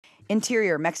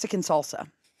Interior, Mexican salsa.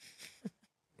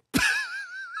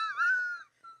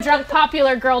 Drunk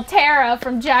popular girl Tara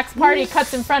from Jack's party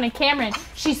cuts in front of Cameron.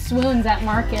 She swoons at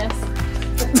Marcus.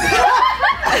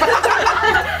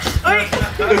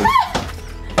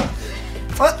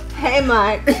 Hey,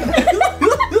 Mike.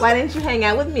 Why didn't you hang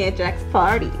out with me at Jack's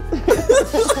party?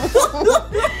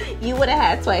 You would have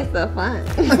had twice the fun.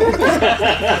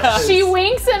 She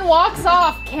winks and walks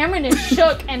off. Cameron is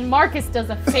shook and Marcus does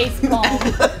a face palm.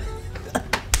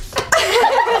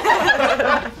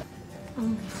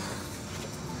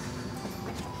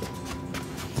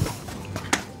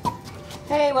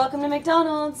 Hey, welcome to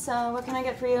McDonald's. What can I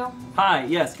get for you? Hi,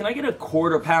 yes, can I get a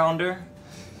quarter pounder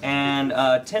and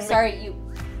 10 Sorry, you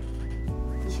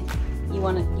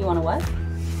want a what?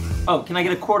 Oh, can I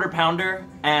get a quarter pounder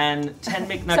and 10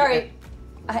 McNuggets? Sorry,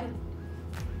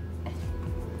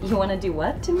 you want to do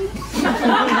what to me?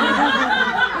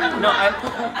 No,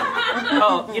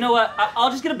 oh, you know what?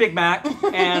 I'll just get a Big Mac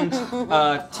and 10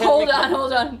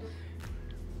 Hold on.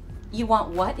 You want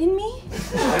what in me?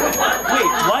 Wait,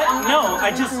 what? No, I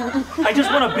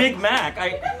just want a Big Mac.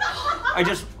 I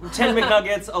just 10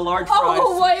 McNuggets, a large fries.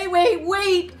 Oh,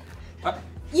 wait.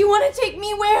 You want to take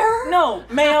me where? No,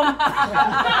 ma'am.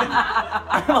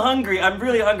 I'm hungry. I'm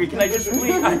really hungry. Can I just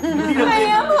please? I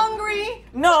am hungry.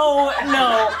 No.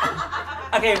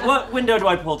 Okay, what window do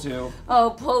I pull to? Oh,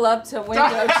 pull up to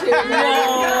window 2.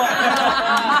 No.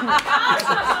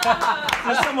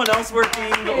 Is someone else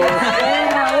working?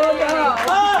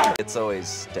 It's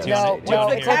always dead. No,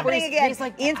 it's happening again.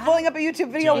 Ian's pulling up a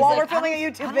YouTube video while we're filming a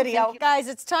YouTube video. Guys,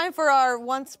 it's time for our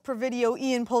once per video.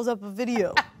 Ian pulls up a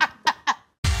video.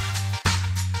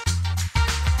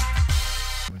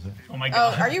 Oh my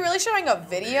God. Oh, are you really showing a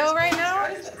video right now?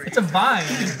 It's a Vine.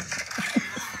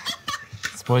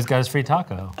 This boy's got his free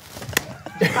taco.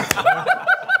 You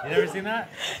never seen that?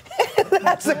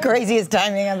 That's the craziest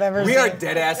timing I've ever seen. We are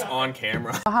dead ass on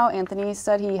camera. How Anthony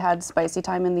said he had spicy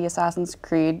time in the Assassin's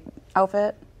Creed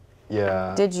outfit?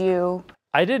 Yeah. Did you?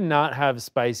 I did not have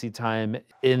spicy time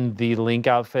in the Link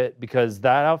outfit because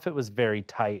that outfit was very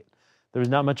tight. There was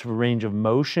not much of a range of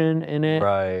motion in it.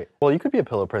 Right. Well, you could be a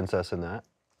pillow princess in that.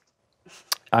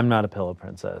 I'm not a pillow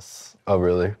princess. Oh,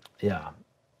 really? Yeah.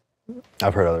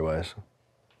 I've heard otherwise.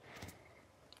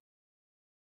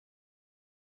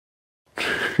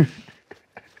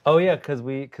 Oh yeah, because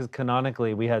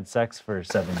canonically we had sex for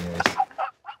 7 years.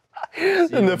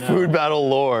 So in the food battle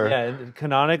lore. Yeah,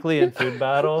 canonically in food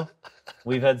battle,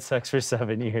 we've had sex for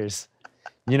 7 years.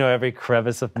 You know every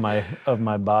crevice of my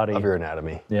body. Of your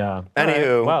anatomy. Yeah.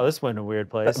 Anywho. Right. Wow, this went a weird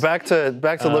place. Back to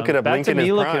looking up Lincoln in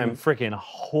his prime. Looking freaking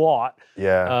hot.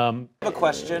 Yeah. I have a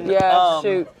question. Yeah,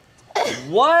 shoot.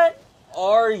 What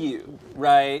are you,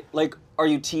 right? Like, are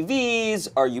you TVs?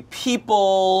 Are you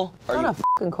people? Are you...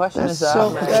 Fucking question is That's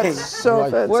so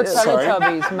offensive. We're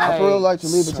Teletubbies, mate. I really like to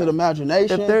leave it to the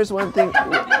imagination. If there's one thing,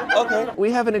 Okay.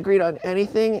 we haven't agreed on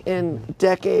anything in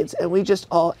decades, and we just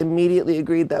all immediately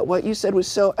agreed that what you said was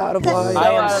so out of line. I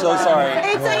am so sorry.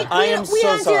 It's like I am we so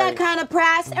don't sorry. do that kind of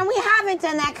press, and we haven't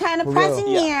done that kind of press in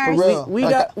years. For real.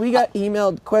 We got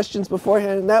emailed questions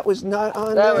beforehand, and that was not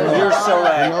on there. You're so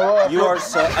right. You know what? You are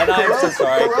so, and I am so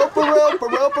sorry.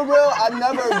 For real.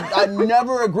 I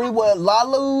never agree with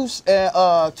Lalu's and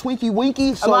Twinkie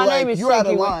Winkie. So My like, name is you're out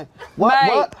of Twinkie line.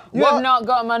 Mate, you have not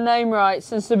got my name right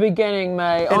since the beginning,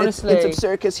 mate. And Honestly. it's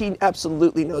absurd because he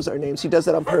absolutely knows our names. He does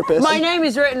that on purpose. My name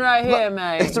is written right here,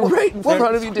 mate. It's right in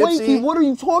front of you, Twinkie, Dipsy. what are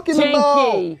you talking Tinky.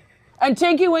 about? And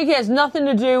Tinky Winky has nothing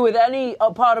to do with any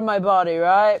part of my body,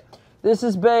 right? This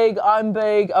is big, I'm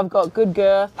big, I've got good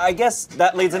girth. I guess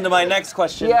that leads into my next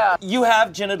question. Yeah. You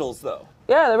have genitals, though.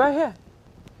 Yeah, they're right here.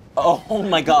 Oh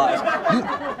my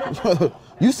God.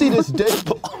 You see this dick?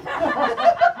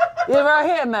 They're right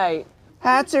here, mate.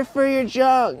 Hats are for your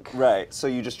junk. Right. So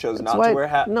you just chose That's not why, to wear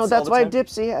hats. No, all that's the why time?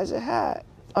 Dipsy has a hat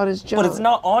on his junk. But it's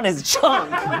not on his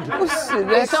junk.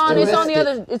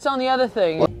 It's on the other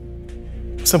thing.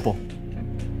 Simple.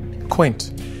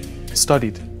 Quaint.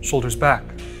 Studied. Shoulders back.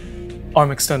 Arm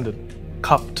extended.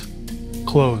 Cupped.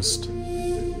 Closed.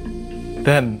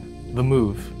 Then the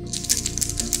move.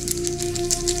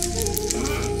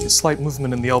 Slight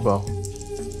movement in the elbow.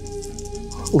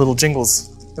 Little jingles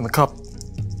in the cup.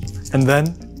 And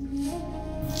then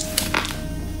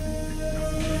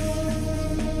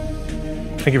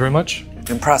thank you very much.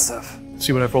 Impressive.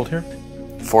 See what I've rolled here?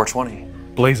 420.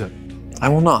 Blaze it. I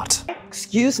will not.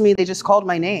 Excuse me, they just called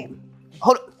my name.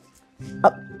 Hold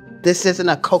up. This isn't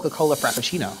a Coca-Cola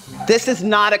Frappuccino. This is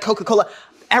not a Coca-Cola.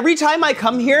 Every time I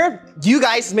come here, you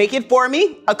guys make it for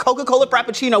me, a Coca-Cola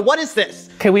Frappuccino. What is this?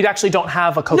 Okay, we actually don't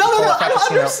have a Coca-Cola No, Frappuccino. I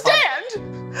don't understand.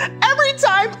 Every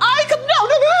time I come,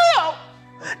 no.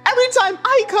 time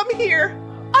I come here,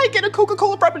 I get a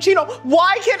Coca-Cola Frappuccino.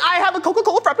 Why can't I have a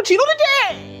Coca-Cola Frappuccino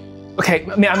today? Okay,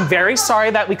 I mean, I'm very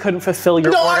sorry that we couldn't fulfill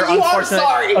your order. No, you are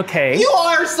sorry. Okay. You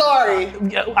are sorry.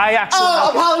 I actually. Oh,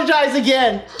 apologize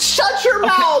again. Shut your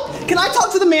mouth. Can I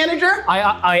talk to the manager?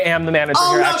 I am the manager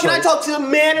Oh here. no, Actually. can I talk to the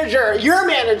manager? Your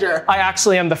manager. I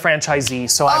actually am the franchisee,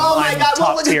 so I'm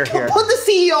top tier here. Put the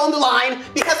CEO on the line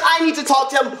because I need to talk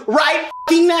to him right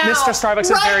now. Mr. Starbucks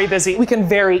is very busy. We can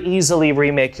very easily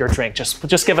remake your drink.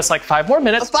 Just give us like 5 more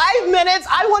minutes. 5 minutes?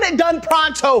 I want it done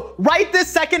pronto. Right this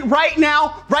second, right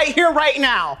now, right here, right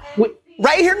now.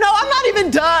 Right here? No, I'm not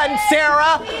even done,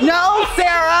 Sarah. No,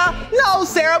 Sarah. No,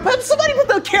 Sarah. Somebody put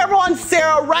the camera on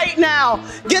Sarah right now.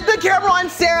 Get the camera on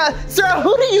Sarah. Sarah,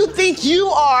 who do you think you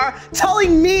are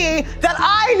telling me that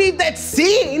I need that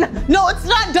scene? No, it's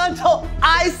not done till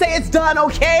I say it's done,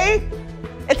 okay?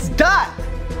 It's done.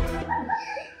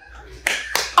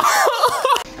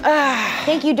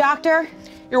 Thank you, doctor.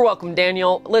 You're welcome,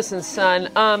 Daniel. Listen, son,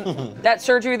 that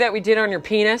surgery that we did on your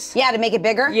penis. Yeah, to make it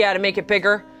bigger? Yeah, to make it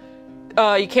bigger.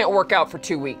 You can't work out for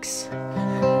 2 weeks. What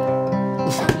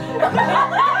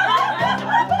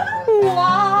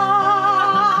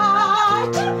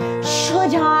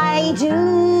should I do?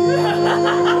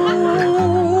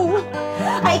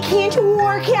 I can't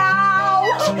work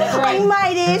out. I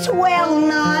might as well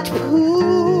not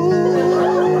poo.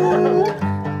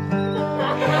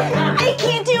 I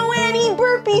can't do any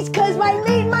burpees because I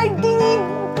made my dingy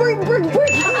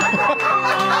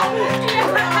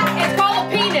It's called a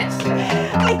penis.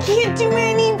 I can't do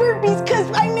any burpees because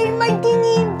I made my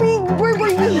dingy big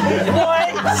burpee. What?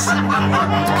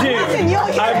 Dude,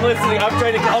 I'm listening. I'm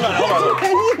trying to. Hold on.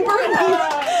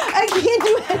 I can't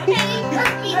do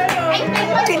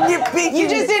any burpees. You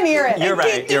just didn't hear it. You're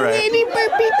right. You're right. Any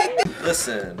burpees.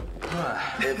 Listen,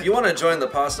 if you want to join the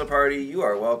pasta party, you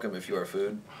are welcome if you are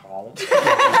food. What?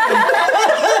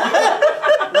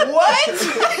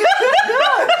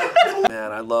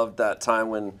 Man, I loved that time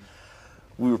when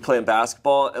we were playing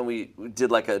basketball and we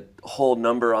did like a whole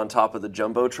number on top of the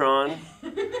Jumbotron.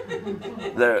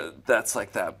 That's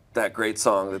like that great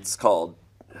song that's called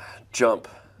Jump.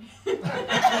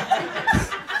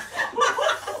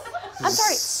 I'm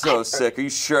sorry. So sick. Are you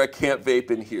sure I can't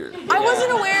vape in here? I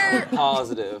wasn't aware.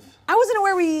 Positive. I wasn't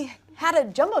aware we had a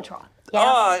Jumbotron. Yeah.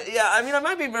 I mean, I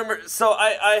might be remember. So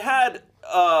I had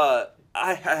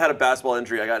a basketball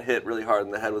injury. I got hit really hard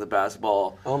in the head with a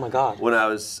basketball. Oh my God. When I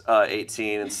was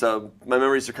 18, and so my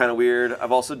memories are kind of weird.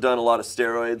 I've also done a lot of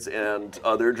steroids and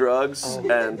other drugs,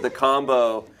 and the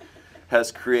combo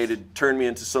has turned me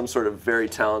into some sort of very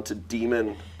talented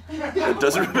demon that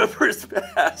doesn't remember his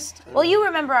past. Well, you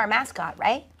remember our mascot,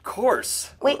 right? Of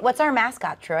course. Wait, what's our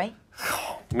mascot, Troy?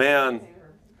 Man,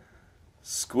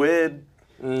 Squid.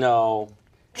 No.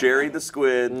 Jerry the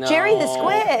Squid. No. Jerry the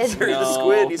Squid? Jerry the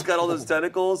Squid. He's got all those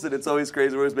tentacles, and it's always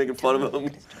crazy. We're always making fun of him.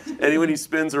 And when he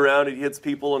spins around, he hits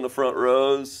people in the front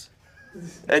rows.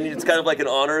 And it's kind of like an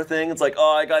honor thing. It's like,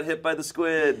 oh, I got hit by the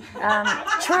squid.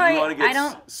 Troy, you want to get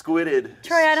squidded.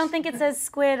 Troy, I don't think it says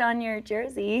squid on your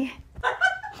jersey.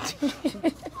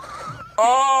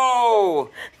 Oh!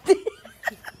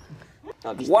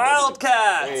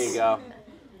 Wildcats! There you go.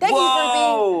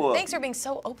 Thanks for being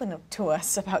so open to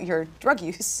us about your drug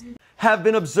use. Have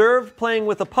been observed playing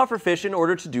with a pufferfish in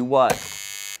order to do what?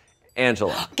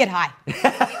 Angela. Get high.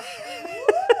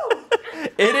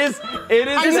 It is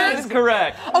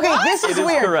correct. Okay, this is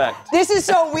weird. Correct. This is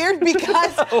so weird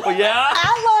because oh, yeah?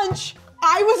 at lunch,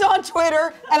 I was on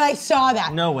Twitter and I saw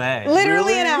that. No way.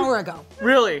 Literally an hour ago.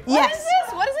 Really? Yes. What is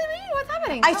this? What does it mean? What's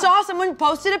happening? I saw someone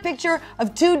posted a picture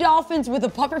of 2 dolphins with a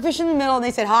pufferfish in the middle and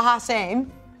they said, haha,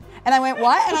 same. And I went,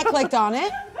 what? And I clicked on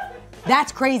it.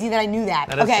 That's crazy that I knew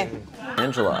that. Okay.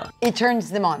 Angela. It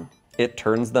turns them on. It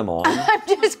turns them on? I'm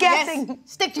just guessing. Yes.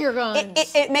 Stick to your guns.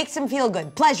 It makes them feel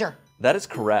good. Pleasure. That is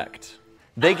correct.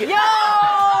 They get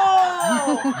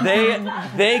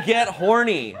they get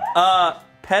horny.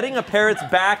 Petting a parrot's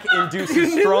back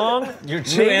induces strong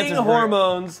mating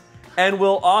hormones and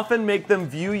will often make them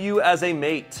view you as a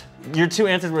mate. Your two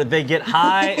answers were they get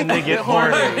high and they get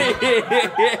horny.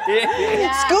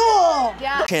 Yeah. School.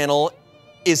 Yeah. Channel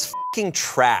is fucking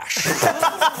trash.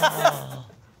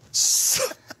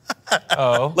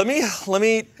 Oh. Let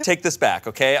me take this back,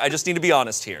 okay? I just need to be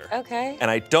honest here. Okay.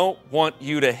 And I don't want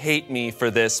you to hate me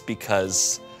for this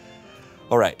because,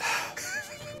 all right.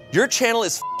 Your channel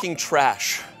is fucking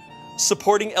trash.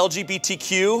 Supporting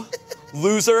LGBTQ,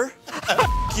 loser,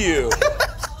 you.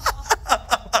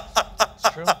 It's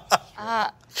true.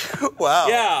 Wow.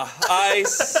 Yeah, I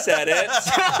said it.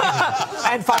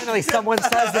 And finally, someone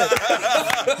says it.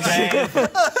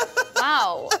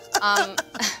 Wow.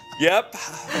 Yep.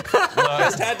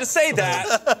 Just had to say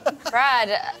that.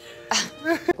 Brad.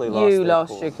 You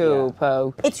lost your cool,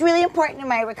 Poe. It's really important in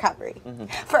my recovery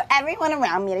for everyone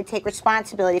around me to take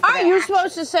responsibility for their You're actions.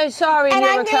 supposed to say sorry. And in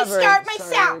your I'm going to recovery. start Sorry,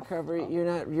 myself. recovery. You're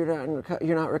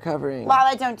not recovering.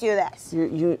 Lala, don't do this.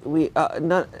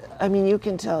 I mean, you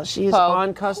can tell she's Poe.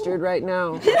 on custard right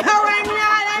now. No, I'm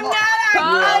not. I'm not.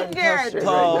 I'm Custard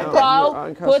Poe. right now.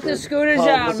 Poe, put the scooters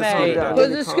down, mate.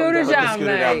 Put the scooters down,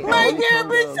 mate. My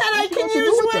therapist said I can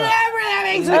use whatever. That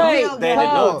makes me feel They good.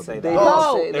 did not say that.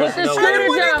 Poe, put the scooter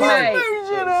down, mate.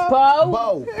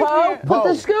 Poe, put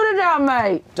the scooter down,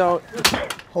 mate. Don't.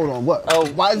 Hold on, what? Oh,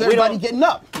 why is everybody getting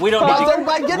up? We don't Why need is to.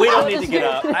 everybody getting We up? don't need to get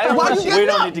up. We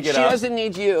don't need to get She up. doesn't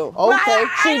need you. Okay.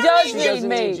 She does She need doesn't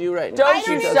me. need you right now. Don't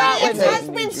you start with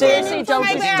me. Seriously, don't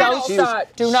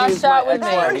start. Do not start with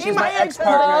me. She's my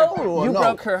ex-partner. You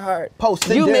broke her heart.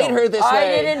 You made her this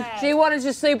way. I didn't. She wanted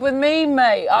to sleep with me,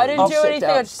 mate. I didn't do anything.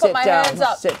 I just put my hands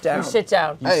up. Sit down. You sit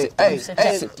down. Hey, Lolo,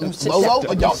 hey,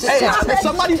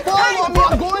 somebody's falling on me.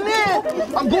 I'm going in.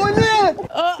 I'm going in.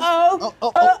 Uh-oh.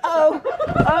 Uh-oh.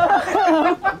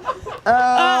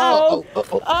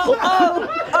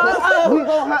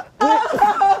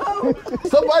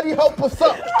 Somebody help us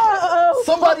up.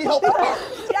 Somebody help us up.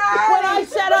 When I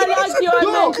said I liked you, I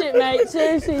meant it, mate.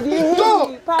 Seriously, do you hear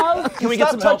me, pal? Can we get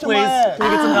some help, please? Can we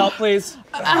get some help, please?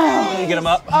 Can you get him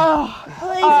up?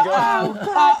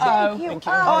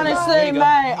 Honestly,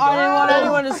 mate, I didn't want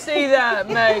anyone to see that,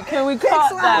 mate. Can we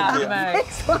cut that, mate?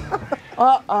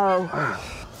 Uh-oh.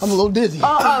 I'm a little dizzy.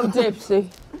 Uh-oh, Dipsy.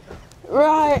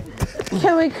 Right.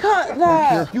 Can we cut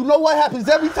that? You know what happens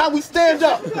every time we stand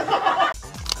up.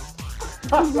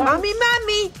 Mommy,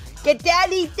 mommy. Get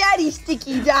daddy,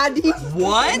 sticky daddy.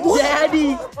 What?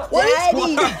 Daddy.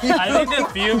 Daddy. I think the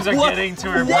fumes are getting to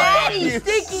her brain. Daddy,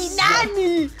 sticky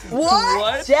daddy.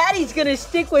 What? Daddy's gonna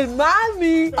stick with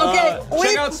mommy. Okay,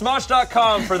 Check out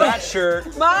smosh.com for that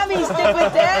shirt. Mommy, stick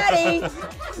with daddy.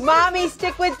 Mommy,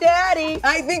 stick with daddy.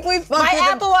 I think we My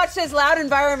Apple Watch says loud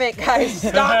environment, guys.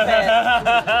 Stop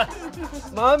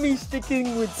it. Mommy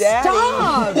sticking with daddy.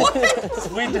 Stop.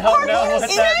 We don't know what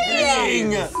that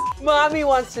means. Mommy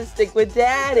wants to stick with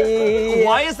daddy.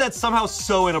 Why is that somehow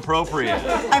so inappropriate?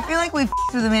 I feel like we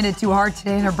f***ed with Amanda too hard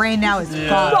today, and her brain now is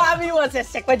fucked. Mommy wants to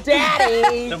stick with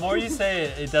daddy. The more you say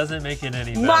it, it doesn't make it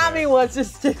any better. Mommy wants to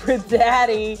stick with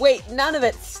daddy. Wait, none of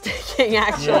it's sticking,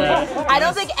 actually. Yeah. I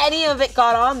don't think any of it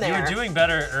got on there. You were doing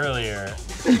better earlier.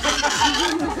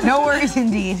 No worries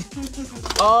indeed.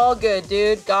 All good,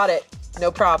 dude. Got it. No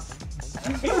problem.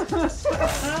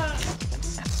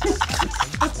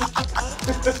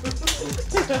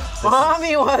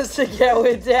 Mommy wants to get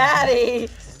with daddy.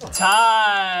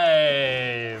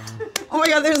 Time. Oh my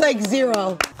god, there's like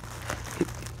 0.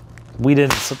 We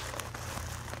didn't.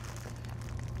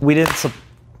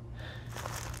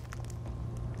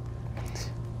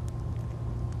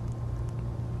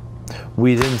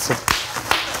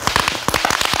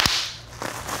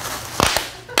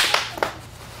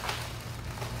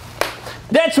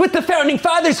 That's what the founding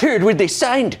fathers heard when they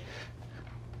signed.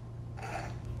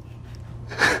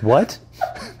 What?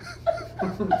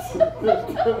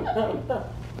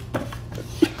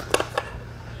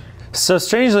 So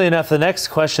strangely enough, the next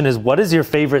question is, what is your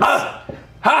favorite?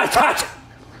 Hot!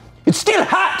 It's still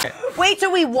hot! Wait,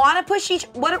 so we want to push each...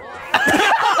 What?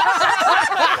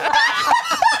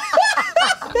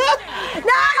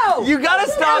 No! You gotta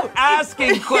stop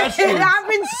asking questions. It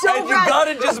happened so And you fast.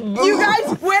 gotta just move. You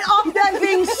guys went off that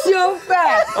thing so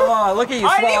fast. Oh, look at you.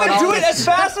 I didn't even do it this. as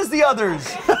fast as the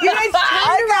others. You guys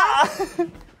turned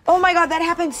around. Oh my god, that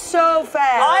happened so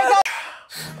fast.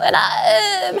 What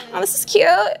up? Oh, this is cute.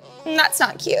 That's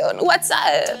not cute. What's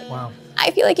up? Wow.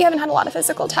 I feel like you haven't had a lot of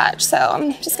physical touch, so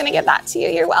I'm just gonna give that to you.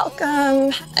 You're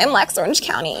welcome. I'm Lex, Orange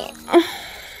County.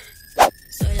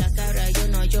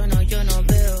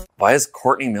 Why is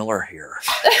Courtney Miller here?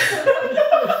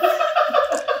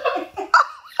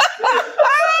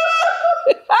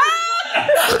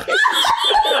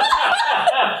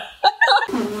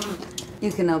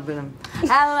 You can open them.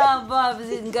 Hello, boys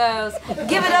and girls.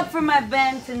 Give it up for my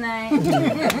band tonight.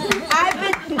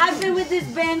 I've been with this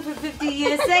band for 50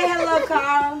 years. Say hello,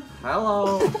 Carl.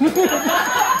 Hello.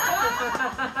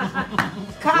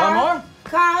 Carl. One more?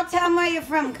 Carl, tell them where you're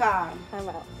from, Carl.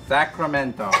 Hello.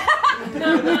 Sacramento.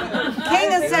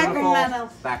 King of Sacramento.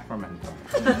 Sacramento.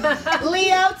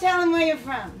 Leo, tell them where you're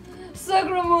from.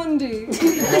 Sacramundi.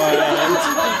 Give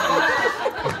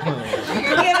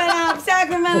it up,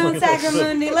 Sacramento,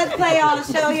 Sacramundi. Let's play all the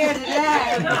show here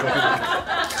today.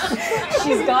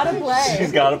 She's gotta play.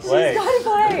 She's gotta play. She's gotta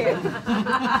play.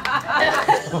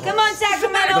 Come on,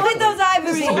 Sacramento, hit those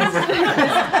ivories.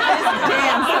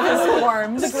 Dance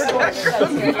forms.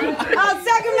 Oh,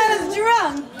 Sacramento's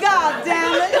drunk. God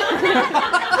damn it.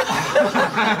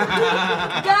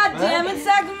 God damn it,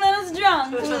 Sacramento's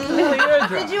drunk.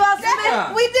 Did you all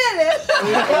submit? We did it.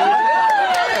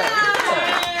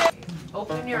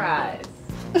 Open your eyes.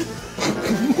 Give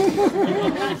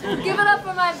it up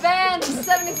for my band for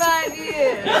 75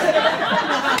 years.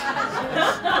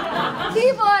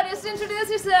 Keyboardist, introduce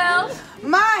yourself.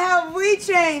 My, have we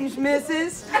changed,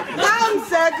 missus. I'm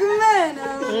Sacramento.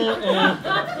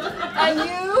 And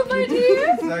you, my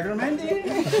dear? Sacramento.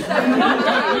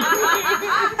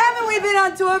 Haven't we been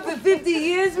on tour for 50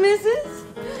 years, missus?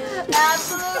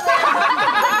 Absolutely.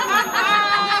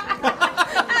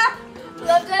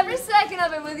 Loved every second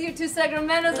of it with you two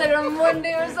Sacramentos. I don't wonder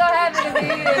you were so happy to be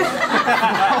here.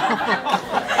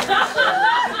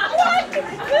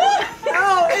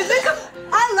 Oh, is it?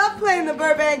 I love playing the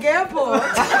Burbank Airport.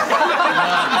 That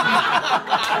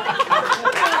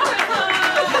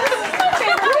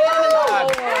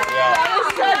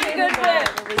was such a good bit.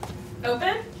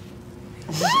 Open?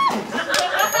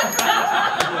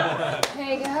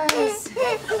 Hey guys,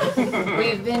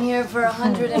 we've been here for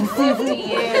 150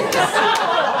 years.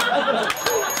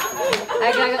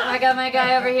 I got my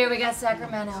guy over here. We got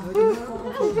Sacramento.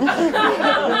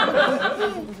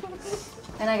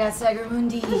 And I got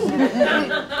Sagramundi.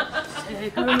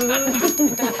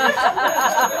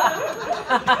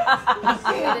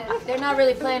 They're not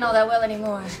really playing all that well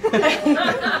anymore.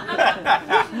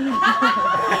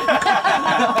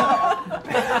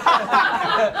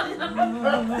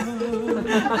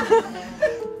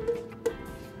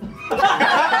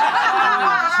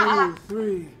 One, two,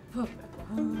 three,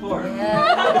 four.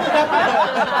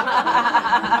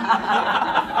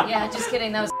 Yeah, just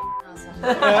kidding. That was awesome.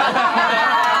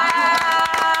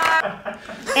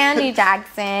 Andy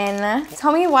Jackson,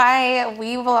 tell me why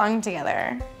we belong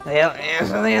together. Yeah, I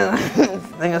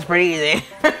think it's pretty easy.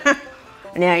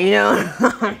 Now, you know,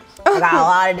 I got a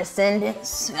lot of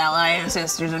descendants, got a lot of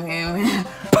ancestors in here,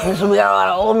 so we got a lot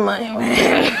of old money.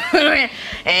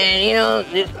 And, you know,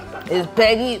 it's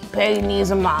Peggy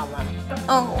needs a mama.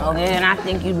 Oh. Okay, and I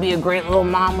think you'd be a great little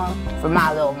mama for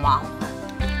my little mama.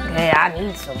 Okay, I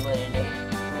need somebody there.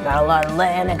 Got a lot of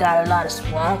land, I got a lot of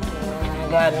swamp.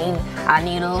 I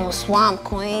need a little swamp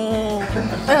queen. Oh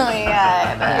my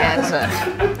God. Yeah, so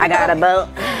I got a boat.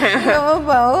 You have a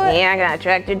boat? Yeah, I got a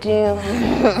tractor too.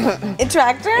 A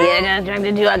tractor? Yeah, I got a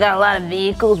tractor too. I got a lot of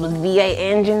vehicles with V8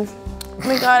 engines. Oh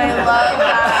my God, I love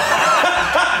that.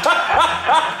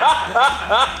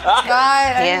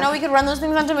 God, I didn't know we could run those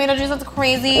things on tomato juice. That's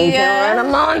crazy. You can run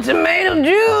them on tomato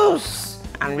juice.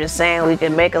 I'm just saying we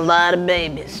can make a lot of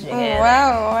babies together.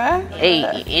 Wow. Hey,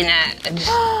 you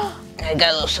know, I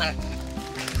got a little something.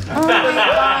 Oh my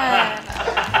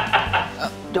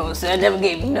God. Don't say I never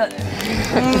gave you nothing.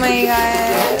 Oh my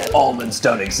God. Almonds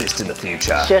don't exist in the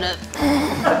future. Shut up.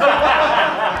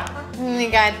 Oh my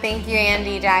God, thank you,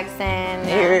 Andy Jackson.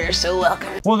 You're so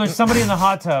welcome. Well, there's somebody in the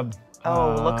hot tub.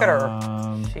 Oh, Look at her.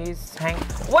 She's hanging.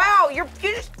 Wow, you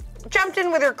just jumped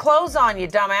in with your clothes on, you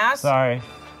dumbass. Sorry.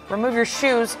 Remove your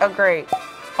shoes. Oh, great.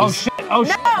 Oh shit! Oh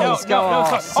shit! No!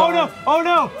 Sorry. Oh no! Oh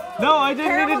no! No, I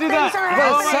didn't mean to do that.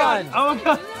 Oh my God! Oh my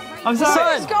God! I'm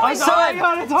sorry. Son, I'm sorry. Oh my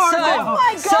God, it's hard. Son, now. oh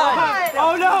my God.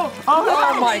 Oh no! Oh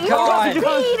my God.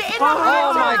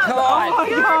 Oh my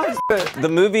God! The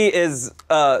movie is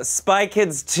Spy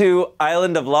Kids 2: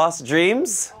 Island of Lost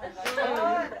Dreams,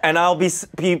 and I'll be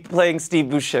playing Steve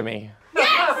Buscemi.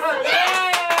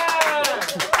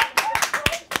 Yes!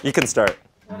 You can start.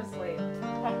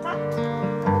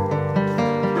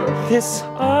 This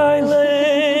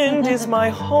island is my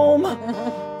home,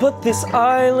 but this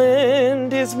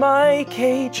island is my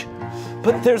cage.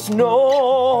 But there's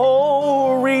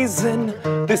no reason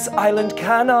this island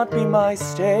cannot be my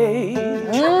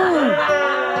stage.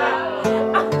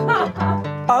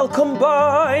 I'll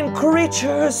combine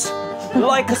creatures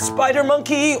like a spider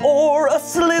monkey or a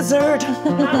slizzard.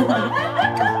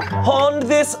 On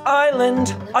this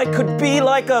island, I could be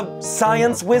like a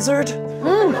science wizard.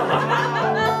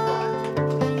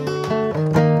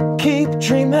 Keep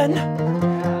dreaming,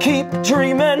 keep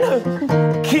dreaming,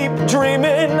 keep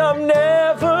dreaming, I'm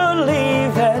never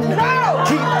leaving.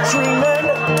 Keep dreaming,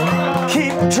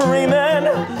 keep dreaming,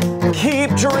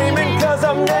 keep dreaming, cause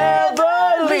I'm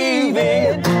never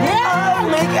leaving. I'll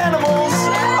make animals,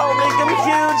 I'll make them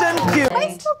huge and cute. Am I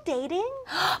still dating?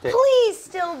 Please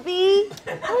still be.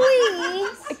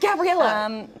 Please.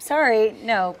 Gabriella. Sorry,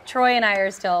 no. Troy and I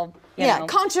are still, know,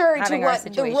 contrary to having our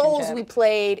what the roles situationship. we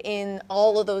played in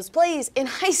all of those plays, in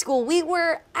high school, we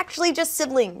were actually just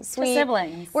siblings.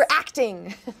 Siblings. We're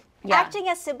acting. Acting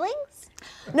as siblings?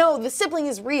 No, the sibling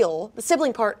is real. The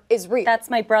sibling part is real. That's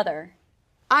my brother.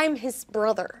 I'm his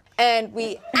brother, and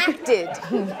we acted.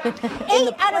 8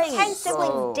 out of 10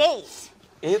 siblings date.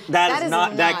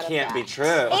 That can't be true.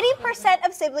 80%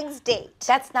 of siblings date.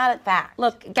 That's not a fact.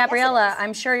 Look, Gabriella,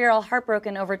 I'm sure you're all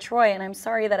heartbroken over Troy, and I'm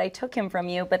sorry that I took him from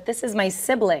you, but this is my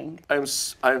sibling.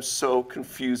 I'm so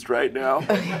confused right now.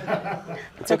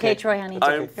 It's okay, Troy, honey.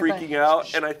 I am freaking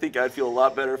out, and I think I'd feel a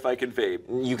lot better if I could vape.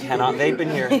 You cannot vape in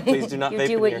here. Please do not You vape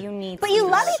do in what here. you need. But you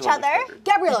love each other.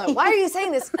 Gabriella, why are you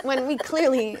saying this when we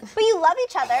clearly... But you love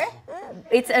each other.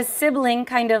 It's a sibling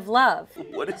kind of love.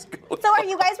 What is going So are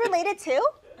you guys related too?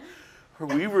 Are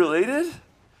we related?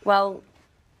 Well,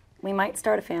 we might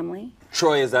start a family.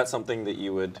 Troy, is that something that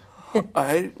you would?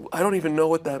 I don't even know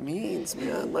what that means,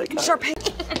 man. Like, Sharpay.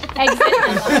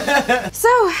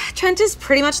 So, Trent is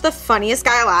pretty much the funniest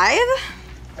guy alive.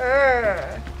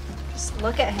 Just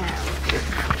look at him.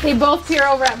 They both peer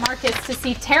over at Marcus to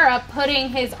see Tara putting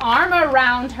his arm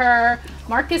around her.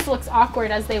 Marcus looks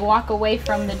awkward as they walk away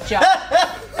from the jump.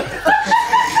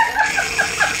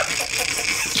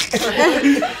 You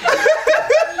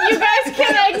guys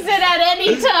can exit at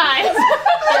any time.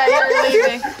 Yeah, you're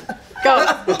leaving. Go.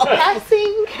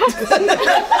 Passing.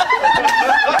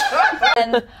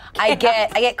 And I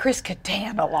get Chris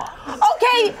Kattan a lot.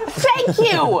 Okay, thank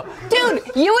you. Dude,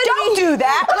 you and Don't do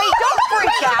that. Wait, don't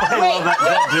freak out. Wait,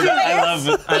 Don't do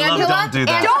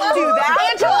that. Don't do that.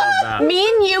 Angela, me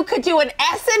and you could do an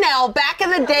SNL back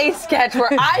in the day sketch where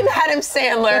I'm Adam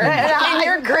Sandler and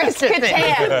you're Chris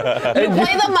Kattan. You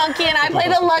play the monkey and I play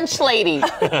the lunch lady.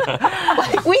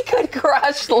 Like, we could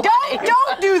crush life.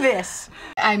 Don't do this.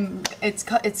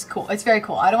 It's cool. It's very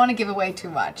cool. I don't want to give away too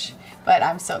much, but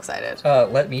I'm so excited.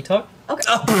 Let me talk? Okay.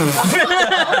 No,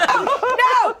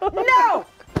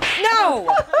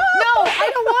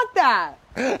 I don't want that.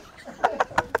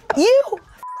 You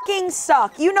f***ing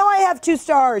suck. You know I have 2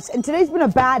 stars, and today's been a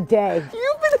bad day. You've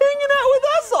been hanging out with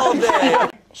us all day.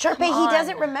 Sharpay, he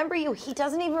doesn't remember you. He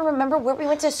doesn't even remember where we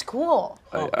went to school.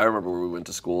 I remember where we went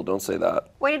to school. Don't say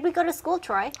that. Where did we go to school,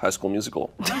 Troy? High School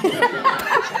Musical.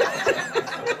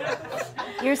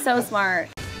 You're so smart.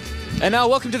 And now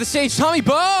welcome to the stage, Tommy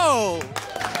Bow!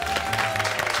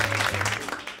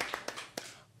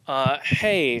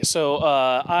 Hey, so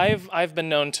I've been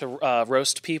known to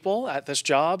roast people at this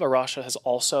job. Arasha has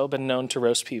also been known to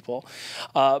roast people.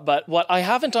 But what I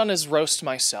haven't done is roast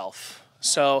myself.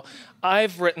 So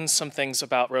I've written some things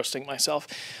about roasting myself.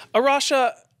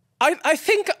 Arasha, I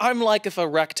think I'm like if a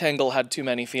rectangle had too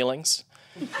many feelings.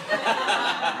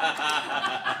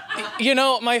 You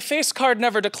know, my face card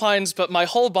never declines, but my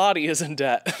whole body is in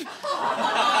debt.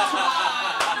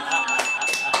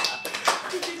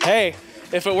 Hey,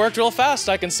 if it worked real fast,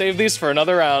 I can save these for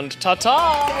another round.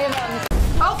 Ta-ta!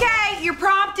 Okay, your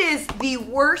prompt is the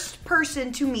worst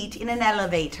person to meet in an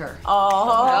elevator.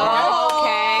 Oh,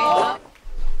 okay.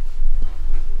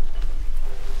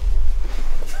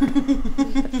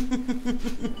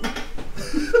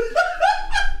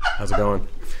 How's it going?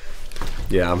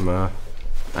 Yeah,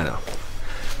 I know.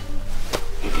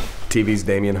 TV's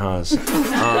Damien Haas.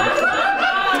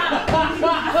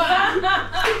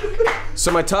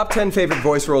 So my top 10 favorite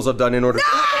voice roles I've done in order.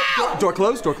 No! Door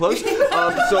closed, door closed.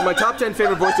 So my top 10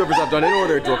 favorite voiceovers I've done in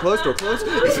order. Door closed, door closed.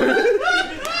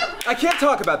 I can't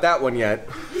talk about that one yet.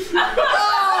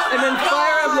 And then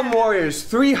Fire Emblem Warriors,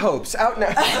 3 Hopes, out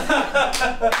now.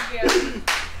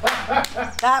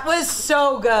 That was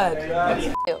so good.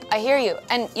 I hear you.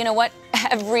 And you know what?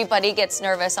 Everybody gets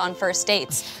nervous on first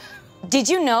dates. Did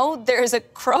you know there's a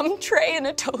crumb tray in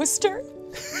a toaster?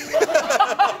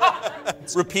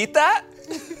 Repeat that?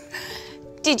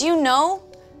 Did you know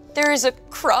there is a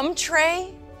crumb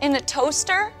tray in a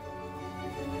toaster?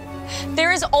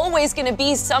 There is always going to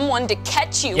be someone to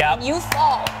catch you when you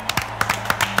fall.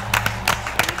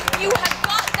 You have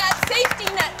got that safety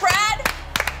net, Brad.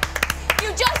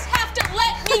 You just have to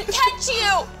let me catch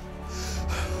you.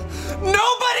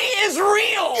 Nobody is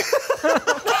real!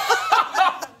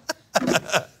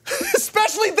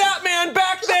 Especially that man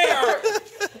back there!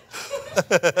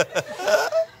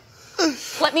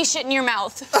 Let me shit in your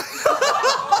mouth.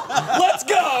 Let's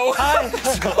go!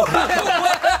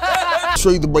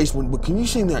 Show you the basement, but can you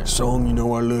sing that song, You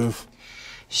Know I Live?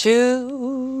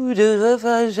 Shoot the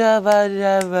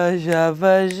vagina.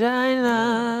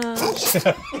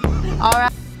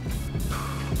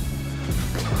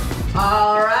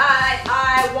 All right,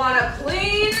 I want to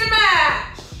clean the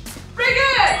match. Pretty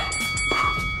good.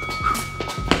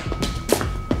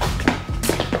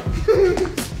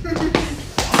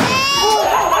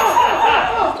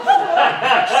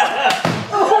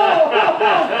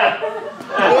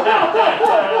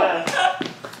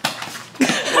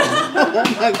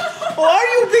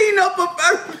 up a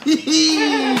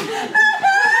burpee.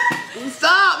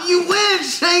 Stop! You win,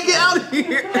 Shane. Get out of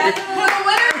here.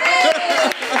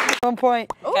 1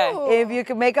 point. If you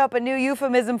could make up a new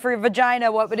euphemism for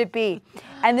vagina, what would it be?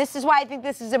 And this is why I think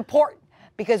this is important,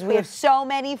 because we have so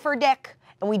many for dick,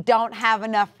 and we don't have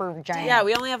enough for vagina. Yeah,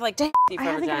 we only have like 50 for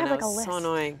I think I have, vagina. like, a list. So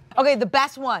annoying. Okay, the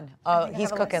best one. Oh,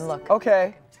 he's cooking, look.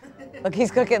 Okay. Look,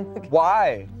 he's cooking.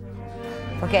 Why?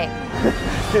 Okay.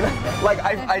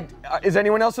 Is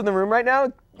anyone else in the room right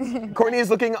now? Courtney is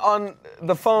looking on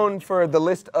the phone for the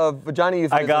list of vagina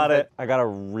euphemisms. I got it. I got a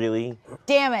really,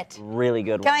 Damn it. really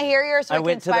good Can one. I hear yours so it can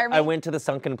inspire me? I went to the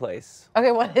sunken place.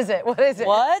 Okay, what is it? What is it?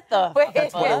 What the? Wait,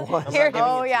 That's what it was. Here. I'm not giving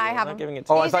Oh, it to yeah, you. I I'm have not them. giving it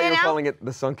to Oh, Can I you thought say you it were now? calling it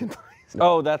the sunken place.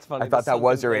 Oh, that's funny. I thought that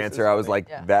was your answer. I was like,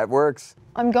 that works.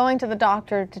 I'm going to the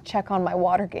doctor to check on my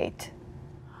Watergate.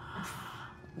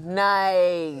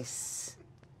 Nice.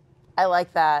 I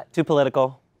like that. Too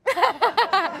political.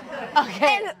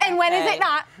 Okay. And when is it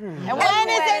not? And when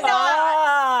is it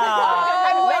not?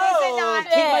 And when is it not?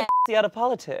 Keep my pussy out of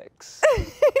politics.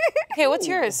 Okay, what's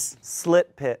yours?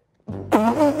 Slit pit.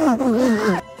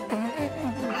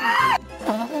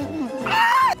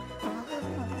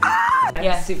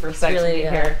 Yeah, super excited to be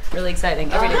here. Really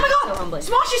exciting. Every day. Oh my God! So humbling.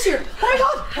 Smosh is here! Oh my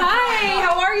God! Hi,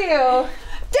 how are you?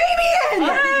 Damien!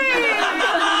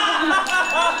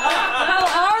 How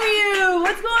are you?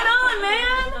 What's going on,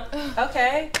 man?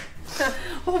 Okay.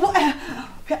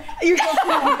 You're out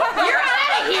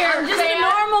of here. I'm just a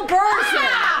normal person.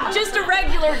 Just a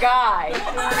regular guy.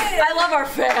 I love our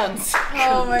fans.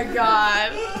 Oh my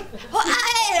God.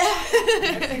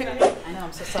 I know,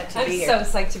 I'm so psyched to be here. I'm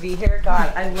so psyched to be here.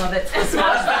 God, I love it. The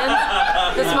Smosh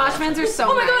fans. The Smosh fans are so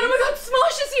nice. Oh my God,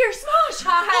 Smosh is here. Smosh.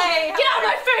 Hi. Get out of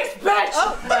my face, bitch.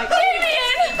 Oh my God.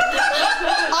 Damien.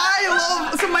 I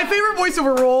love, so my favorite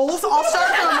voiceover roles, I'll start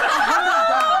from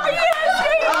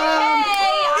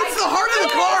it's the heart of the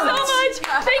cards.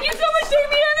 Thank you so much. Thank you so much,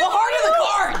 Damien. The heart of the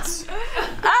cards.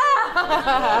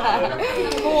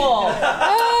 Cool.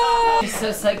 I'm so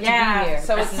psyched to be here.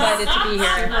 So excited to be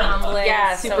here. Super humbling.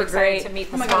 Yeah, super great to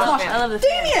meet the Smosh fans. I love the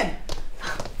Damien!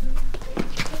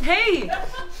 Hey!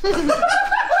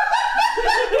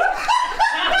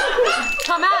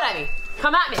 Come at me.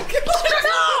 Come at me. No!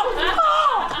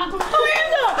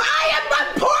 Amanda! I am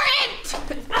important!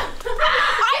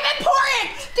 I'm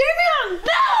important! Damien!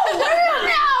 No! Damien!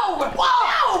 No! Whoa!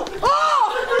 No! Oh!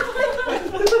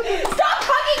 Stop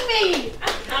hugging me!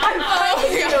 I'm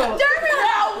fighting you!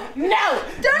 Damien! No!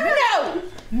 Damien!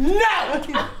 No!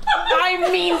 I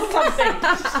mean something!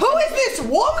 Who is this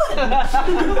woman?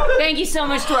 Thank you so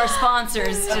much to our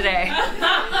sponsors today.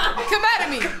 Come at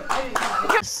me.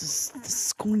 This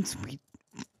is going to be...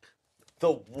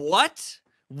 The what?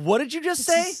 What did you just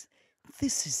say?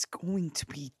 This is going to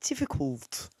be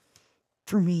difficult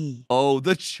for me. Oh,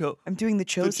 I'm doing the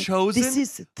Chosen. The Chosen?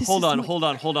 This hold is on, my... hold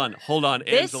on, Angela.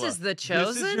 This is the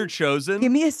Chosen? This is your Chosen?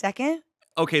 Give me a second.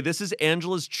 Okay, this is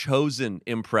Angela's Chosen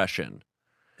impression.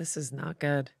 This is not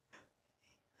good.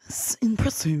 It's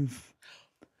impressive.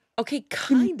 Okay,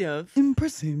 kind of.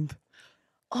 Impressive.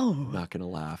 Oh. I'm not gonna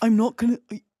laugh. I'm not gonna...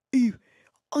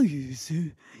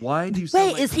 Why do you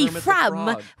sound like Kermit the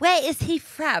Frog? Where is he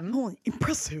from? Oh,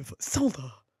 impressive.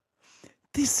 Zelda.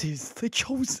 This is the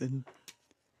Chosen.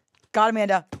 Got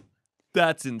Amanda.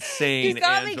 That's insane, You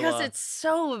got me Angela. because it's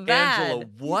so bad. Angela,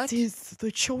 what? This is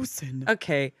the Chosen.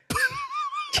 Okay.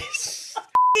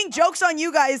 Jokes on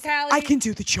you guys. Callie, I can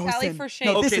do the Chosen. Callie for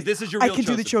shame. Okay, this is your I real can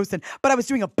do the Chosen. Chosen, but I was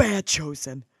doing a bad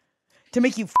Chosen to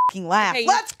make you fucking laugh. Okay,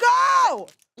 Let's go!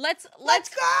 Let's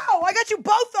go! I got you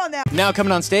both on that. Now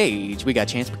coming on stage, we got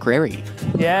Chance McCrary.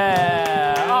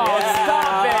 Yeah. Oh,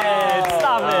 stop it.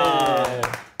 Stop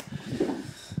it.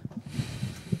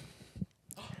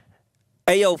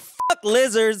 Hey, yo, fuck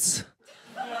lizards.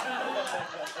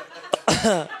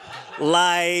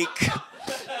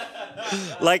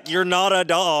 like you're not a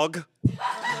dog.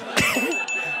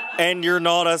 And you're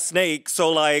not a snake,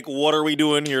 so like, what are we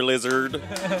doing here, lizard?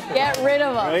 Get rid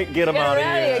of him. Right? Get him out of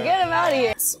here. Get him out of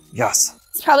here. Yes.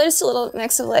 It's probably just a little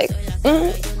mix of like,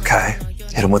 Okay.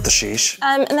 Hit him with the sheesh.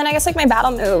 and then I guess like my battle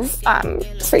move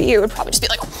for you would probably just be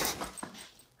like,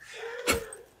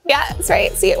 yeah, that's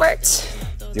right. See, it worked.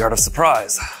 The art of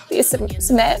surprise. Will you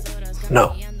submit?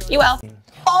 No. You will.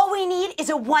 All we need is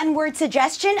a one-word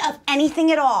suggestion of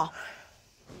anything at all.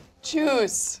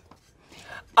 Choose.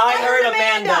 I heard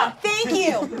Amanda. Thank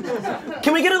you.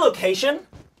 Can we get a location?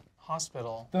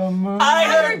 Hospital. I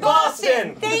heard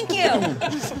Boston. Thank you.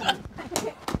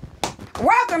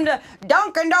 Welcome to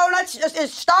Dunkin' Donuts.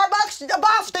 It's Starbucks,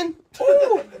 Boston.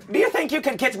 Ooh, do you think you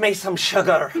could get me some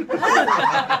sugar?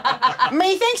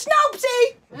 Methinks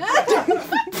Snopesy.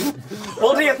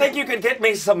 Well, do you think you could get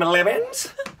me some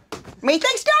lemons?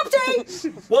 Methinks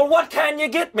Snopesy. Well, what can you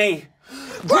get me?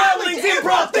 Growling's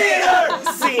Improv Theater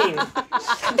scene.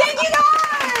 Thank you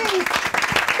guys.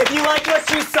 If you like what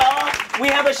you saw, we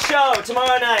have a show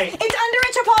tomorrow night. It's under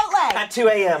a Chipotle. At 2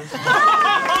 a.m.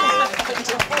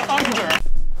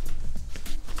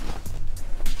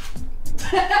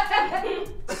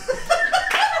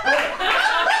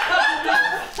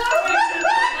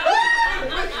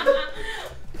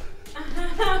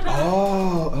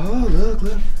 Oh, look.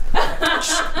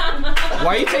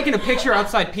 Why are you taking a picture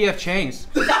outside PF Chang's?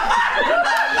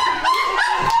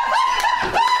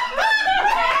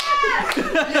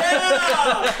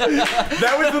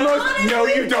 That was the most no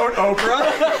you don't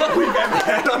Oprah we've ever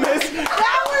had on this.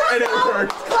 And it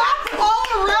worked. Claps all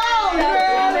around,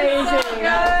 man. Amazing.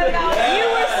 You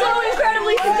were so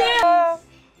incredibly still.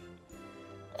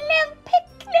 Little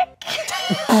picnic.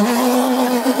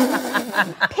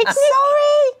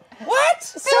 Sorry. What?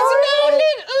 Sorry.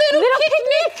 Little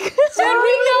picnic. Sorry. Did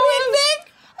we know anything?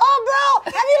 Oh, bro,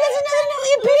 have you listened to the new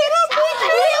Little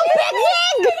Picnic?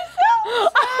 I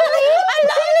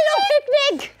love Little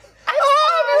Picnic. Have you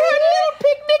heard Little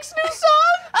Picnic's new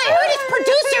song? I heard its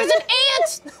producers and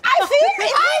ants. I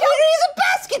heard he's a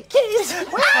basket case.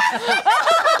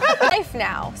 Life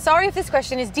now. Sorry if this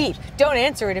question is deep. Don't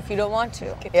answer it if you don't want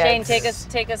to. Shane, take us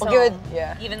Well, home. good.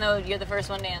 Yeah. Even though you're the first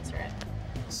one to answer it.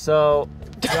 So,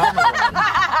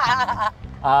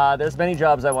 there's many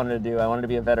jobs I wanted to do. I wanted to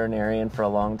be a veterinarian for a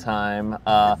long time.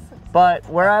 But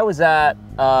where I was at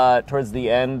towards the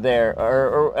end there,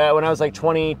 or when I was like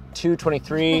 22,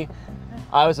 23,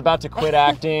 I was about to quit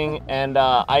acting, and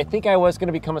I think I was going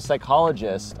to become a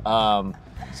psychologist.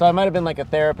 So I might have been like a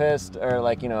therapist, or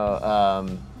like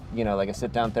like a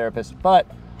sit-down therapist. But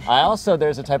I also,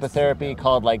 there's a type of therapy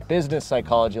called like business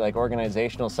psychology, like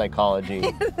organizational psychology,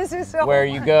 This is so where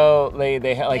you go, they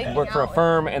like work for a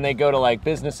firm, and they go to like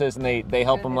businesses, and they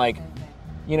help them like,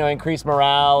 increase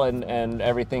morale and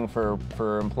everything for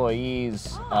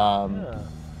employees.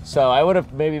 So I would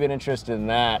have maybe been interested in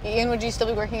that. Ian, would you still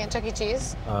be working at Chuck E.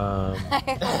 Cheese?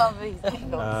 I love these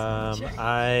angles.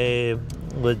 I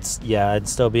would, I'd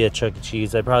still be at Chuck E.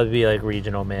 Cheese. I'd probably be like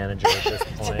regional manager at this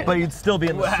point. But you'd still be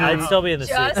in the suit. I'd still be in the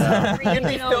suit. You'd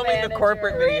be filming the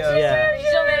corporate videos. Yeah.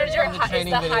 Regional manager is the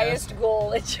training videos. highest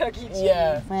goal at Chuck E. Cheese.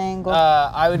 Yeah.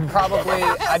 I would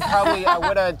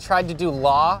have tried to do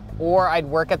law, or I'd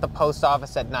work at the post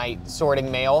office at night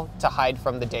sorting mail to hide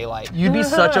from the daylight. You'd be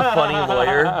such a funny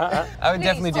lawyer. I would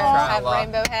definitely do trial Have law.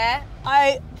 rainbow hair?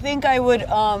 I think I would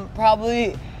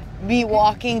probably be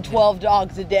walking 12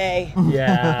 dogs a day.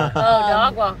 Yeah.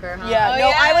 Dog walker, huh? Yeah, Oh, no,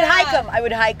 yeah. I would hike them. I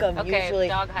would hike them Okay, usually.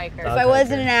 dog hiker. If I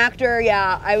wasn't an actor,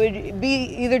 I would be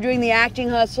either doing the acting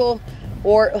hustle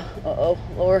or,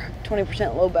 lower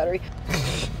 20% low battery.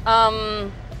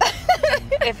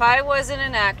 If I wasn't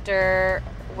an actor,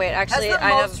 wait, actually, Has the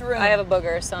I most room. have a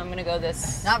booger, so I'm gonna go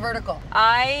this. Not vertical.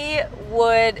 I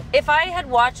would, if I had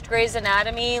watched Grey's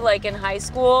Anatomy like in high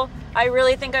school, I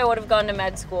really think I would have gone to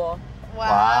med school.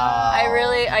 Wow.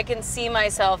 I can see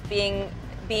myself being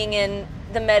in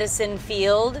the medicine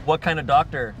field. What kind of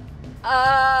doctor?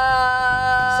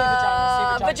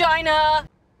 Vagina.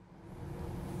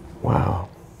 Wow.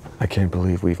 I can't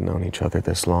believe we've known each other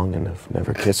this long and have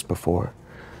never kissed before.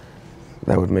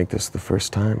 That would make this the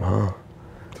first time, huh?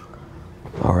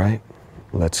 All right,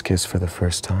 let's kiss for the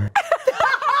first time.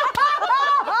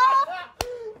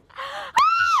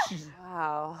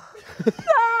 Wow.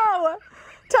 No!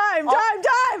 Time! Let's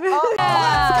go!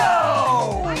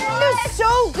 You're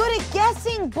so good at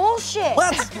guessing bullshit.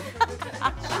 Not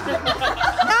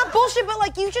bullshit, but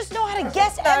like you just know how to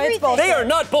guess everything. They are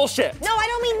not bullshit. No, I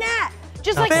don't mean that.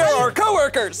 Just like they are our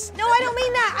coworkers. No, I don't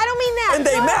mean that. I don't mean that. And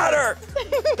they No. matter.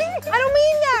 I don't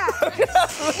mean that.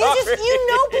 You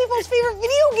know people's favorite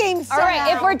video games. All right,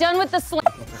 somehow. if we're done with the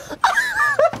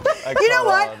You know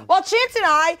what? While Chance and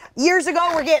I, years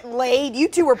ago, were getting laid, you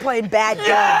two were playing bad games.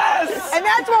 Yes! And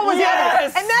that's what was happening.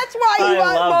 Yes! And that's why you I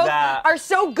guys love both that. are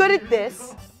so good at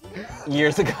this.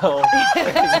 Years ago.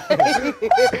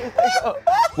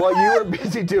 While you were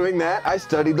busy doing that, I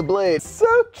studied the blade. So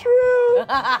true.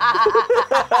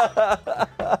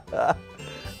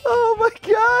 Oh my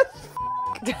God.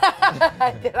 Did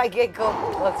I get cool?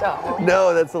 Let's go.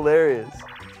 No, that's hilarious.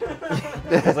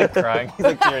 He's like crying. He's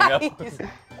like tearing up.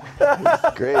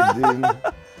 Great, dude.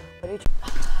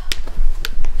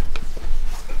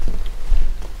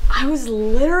 I was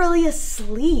literally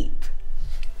asleep.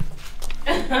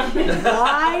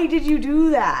 Why did you do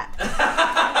that?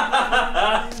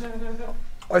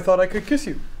 I thought I could kiss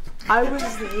you. I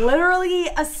was literally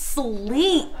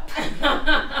asleep.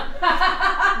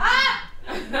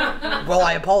 Well,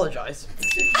 I apologize.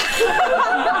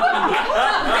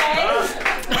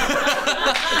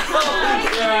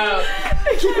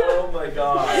 Oh my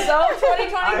god. So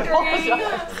 2023.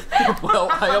 Well,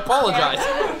 I apologize.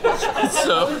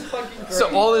 so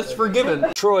all is forgiven.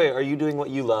 Troy, are you doing what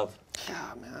you love?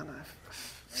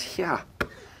 Yeah.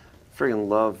 Friggin'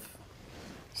 love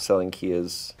selling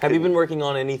Kias. Have you been working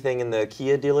on anything in the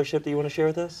Kia dealership that you want to share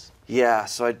with us? Yeah,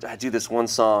 so I do this one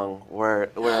song where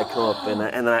I come up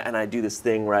and I do this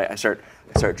thing where I start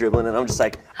dribbling and I'm just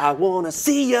like, I wanna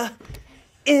see ya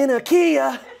in a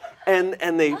Kia, and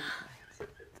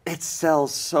it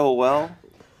sells so well.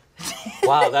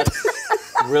 Wow, that's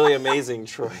really amazing,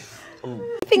 Troy. I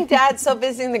think Dad's so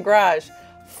busy in the garage,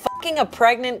 fucking a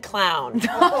pregnant clown.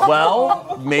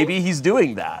 Well, maybe he's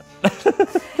doing that.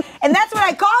 And that's what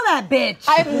I call that bitch.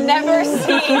 I've never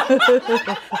seen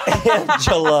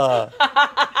Angela.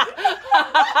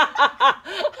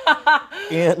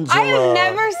 Angela. I have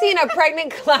never seen a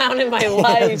pregnant clown in my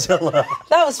life. Angela.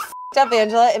 That was f***ed up,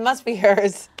 Angela. It must be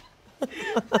hers. I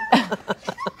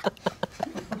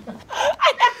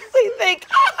actually think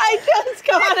I just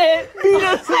got it. I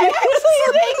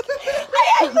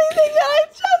actually think that I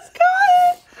just got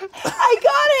it. I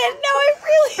got it. No, I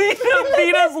really.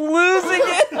 Vita's losing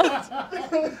it. No, I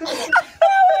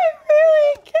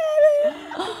really get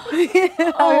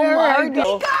it. Oh my God.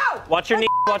 Go. Watch your knees.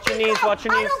 Watch your knees. Watch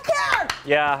your knees. I don't care.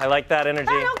 Yeah, I like that energy.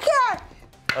 I don't care.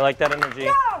 I like that energy.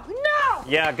 No.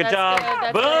 Yeah, good That's job. good,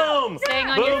 that's Boom. good. Staying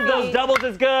on your Boom. Those feet. doubles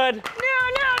is good. No.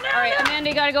 All right, Amanda,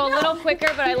 you gotta go a little quicker,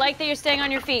 but I like that you're staying on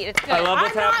your feet. It's good. I love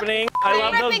what's happening. I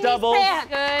love those doubles.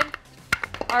 Good.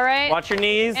 All right. Watch your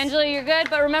knees. Angela, you're good,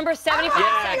 but remember 75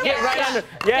 seconds. Get right under.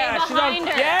 Yeah, Stay she's on. behind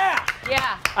her. Yeah.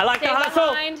 Yeah. I like Stay the hustle.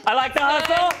 behind. I like the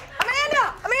hustle.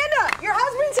 Amanda, your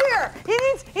husband's here. He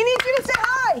needs you to say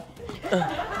hi.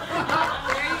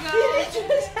 He needs you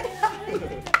to say hi.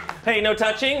 Hey, no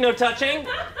touching. No touching.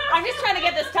 I'm just trying to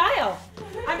get this tile.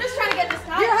 I'm just trying to get this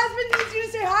tile. Your husband needs you to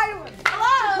say hi to him.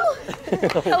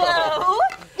 Hello.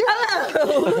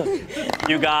 Hello.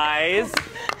 You guys.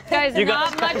 Guys, You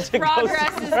not guys much have to go progress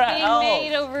is somewhere being else.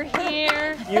 made over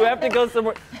here. You have to go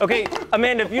somewhere. Okay,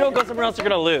 Amanda, if you don't go somewhere else, you're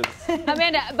gonna lose.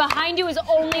 Amanda, behind you is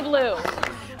only blue.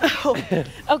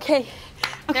 Okay.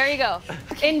 There you go.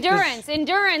 Endurance,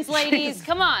 ladies.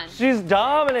 Come on. She's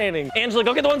dominating. Angela,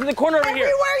 go get the ones in the corner over here.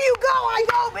 Everywhere you go, I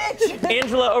go, bitch.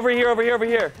 Angela, over here, over here, over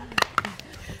here.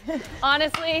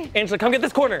 Honestly. Angela, come get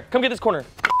this corner. Come get this corner.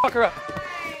 Fuck her up.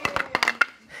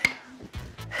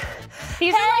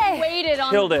 These are like weighted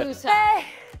on Killed the it. blue side.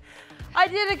 I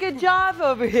did a good job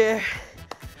over here.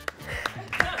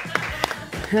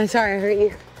 I'm sorry I hurt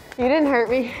you. You didn't hurt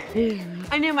me.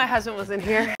 I knew my husband was in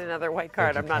here. Another white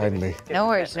card. I'm not even. No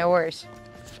worries, no worries.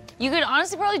 You could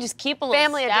honestly probably just keep a little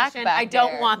Family stack edition. back I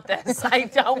don't there. want this. I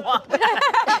don't want this.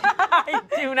 I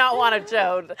do not want a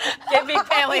chode. Give me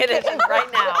family edition right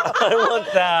now. I want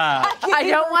that. I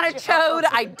don't want a chode.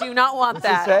 I do not want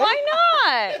that. say? Why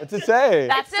not? What's it say?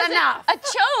 That's enough. A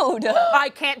chode. I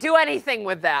can't do anything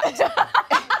with that.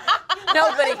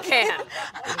 Nobody can.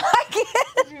 I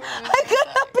can't. I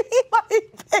gotta pee my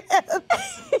pants.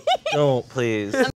 Don't, please.